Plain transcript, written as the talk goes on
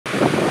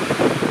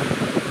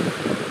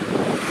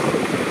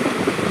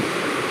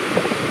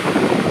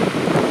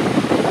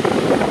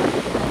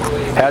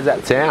How's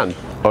that sound?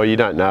 Oh, you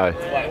don't know.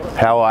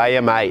 How are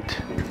you,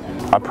 mate?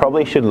 I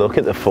probably should look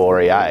at the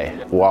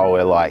 4EA while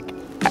we're like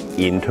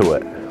into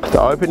it. The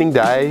opening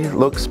day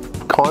looks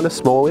kind of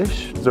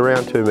smallish. It's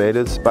around 2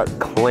 meters, but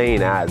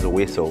clean as a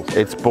whistle.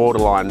 It's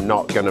borderline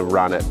not going to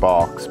run at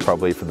box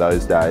probably for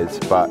those days,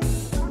 but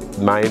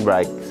main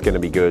break is going to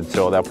be good,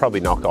 so they'll probably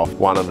knock off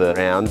one of the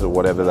rounds or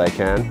whatever they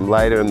can.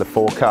 Later in the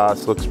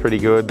forecast looks pretty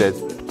good.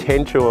 There's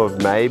potential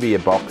of maybe a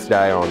box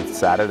day on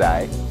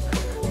Saturday,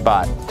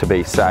 but to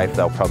be safe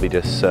they'll probably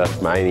just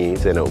surf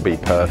Manies and it'll be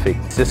perfect.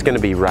 It's just going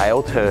to be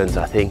rail turns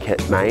I think at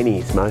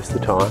Manies most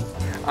of the time.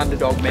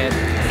 Underdog man.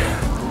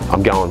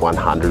 I'm going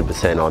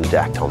 100% on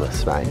Jack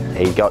Thomas, mate.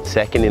 He got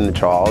second in the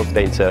trials,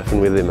 been surfing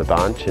with him a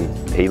bunch,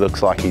 and he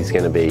looks like he's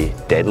going to be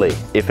deadly.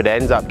 If it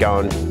ends up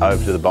going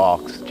over to the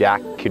box,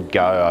 Jack could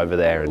go over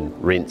there and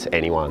rinse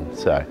anyone,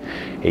 so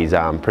he's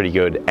pretty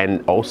good.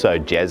 And also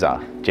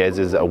Jezza.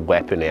 Jezza's a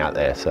weapon out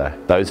there, so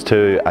those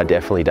two are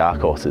definitely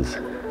dark horses.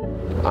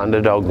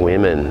 Underdog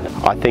women,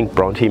 I think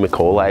Bronte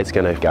McCaulay's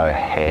going to go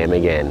ham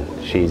again.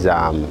 She's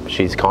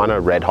kind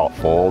of red hot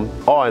form.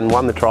 Oh, and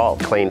won the trial.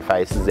 Clean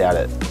faces out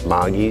at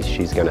Margie's.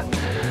 She's going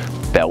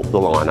to belt the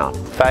lineup.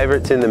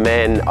 Favourites in the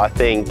men, I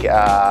think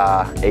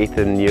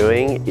Ethan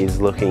Ewing is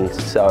looking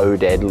so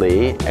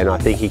deadly, and I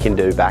think he can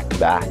do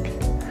back-to-back.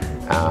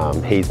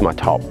 He's my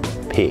top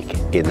pick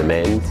in the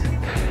men's.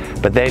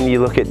 But then you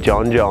look at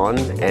John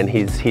and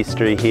his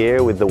history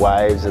here with the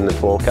waves and the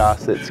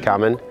forecast that's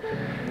coming.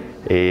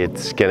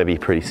 It's going to be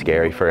pretty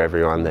scary for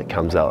everyone that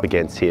comes up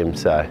against him,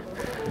 so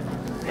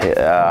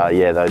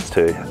yeah, those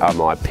two are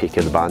my pick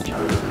of the bunch.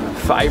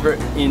 Favourite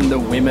in the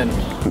women?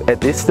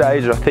 At this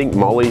stage I think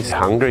Molly's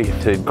hungry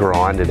to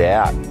grind it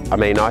out. I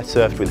mean, I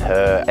surfed with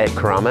her at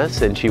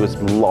Corummus and she was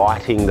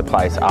lighting the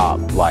place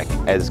up, like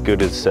as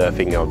good as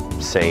surfing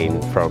I've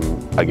seen from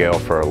a girl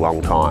for a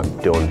long time,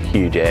 doing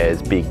huge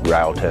airs, big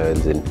rail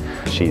turns, and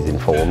she's in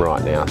form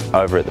right now.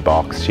 Over at the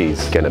box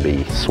she's going to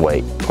be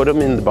sweet. Put them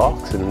in the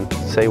box and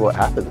see what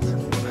happens.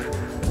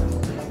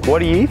 What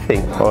do you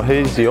think? Or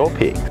who's your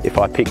pick? If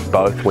I pick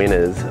both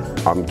winners,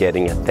 I'm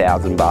getting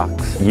 $1,000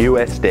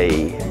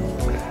 USD.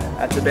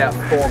 That's about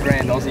 $4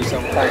 grand Aussie, so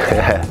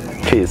I'm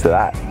paying. Cheers to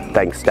that.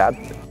 Thanks, Dad.